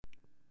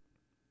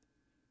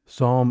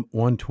Psalm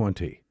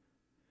 120.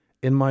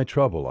 In my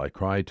trouble I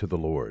cried to the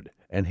Lord,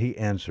 and he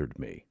answered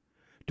me.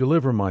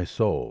 Deliver my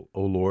soul,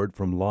 O Lord,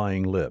 from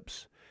lying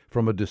lips,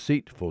 from a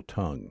deceitful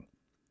tongue.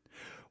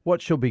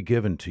 What shall be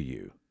given to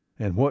you,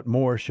 and what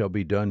more shall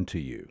be done to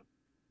you,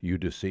 you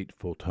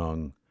deceitful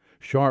tongue,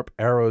 sharp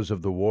arrows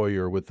of the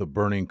warrior with the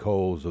burning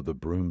coals of the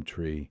broom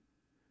tree?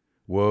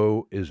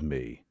 Woe is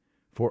me,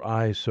 for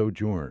I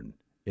sojourn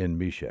in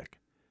Meshech,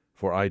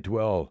 for I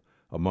dwell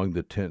among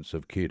the tents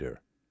of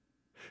Kedar.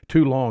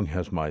 Too long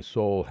has my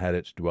soul had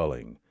its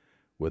dwelling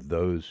with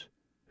those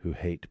who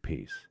hate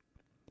peace.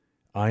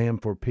 I am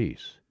for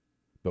peace,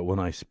 but when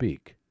I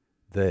speak,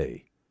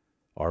 they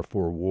are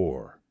for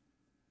war.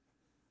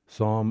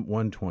 Psalm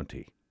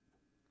 120.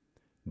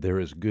 There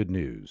is good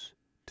news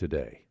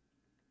today.